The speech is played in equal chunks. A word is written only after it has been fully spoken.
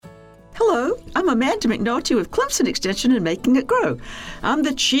Hello, I'm Amanda McNulty with Clemson Extension and Making It Grow. I'm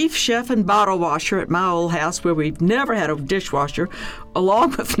the chief chef and bottle washer at my old house where we've never had a dishwasher,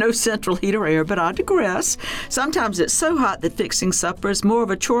 along with no central heat or air, but I digress. Sometimes it's so hot that fixing supper is more of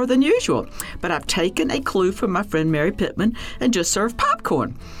a chore than usual. But I've taken a clue from my friend Mary Pittman and just served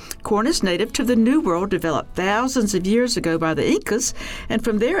popcorn. Corn is native to the New World, developed thousands of years ago by the Incas, and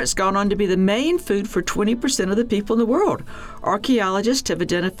from there it's gone on to be the main food for 20% of the people in the world. Archaeologists have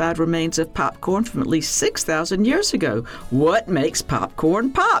identified remains of popcorn from at least 6,000 years ago. What makes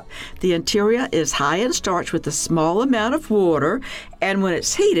popcorn pop? The interior is high in starch with a small amount of water, and when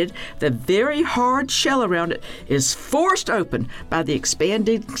it's heated, the very hard shell around it is forced open by the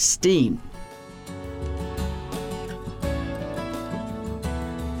expanding steam.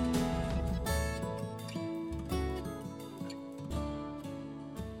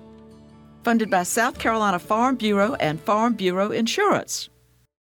 Funded by South Carolina Farm Bureau and Farm Bureau Insurance.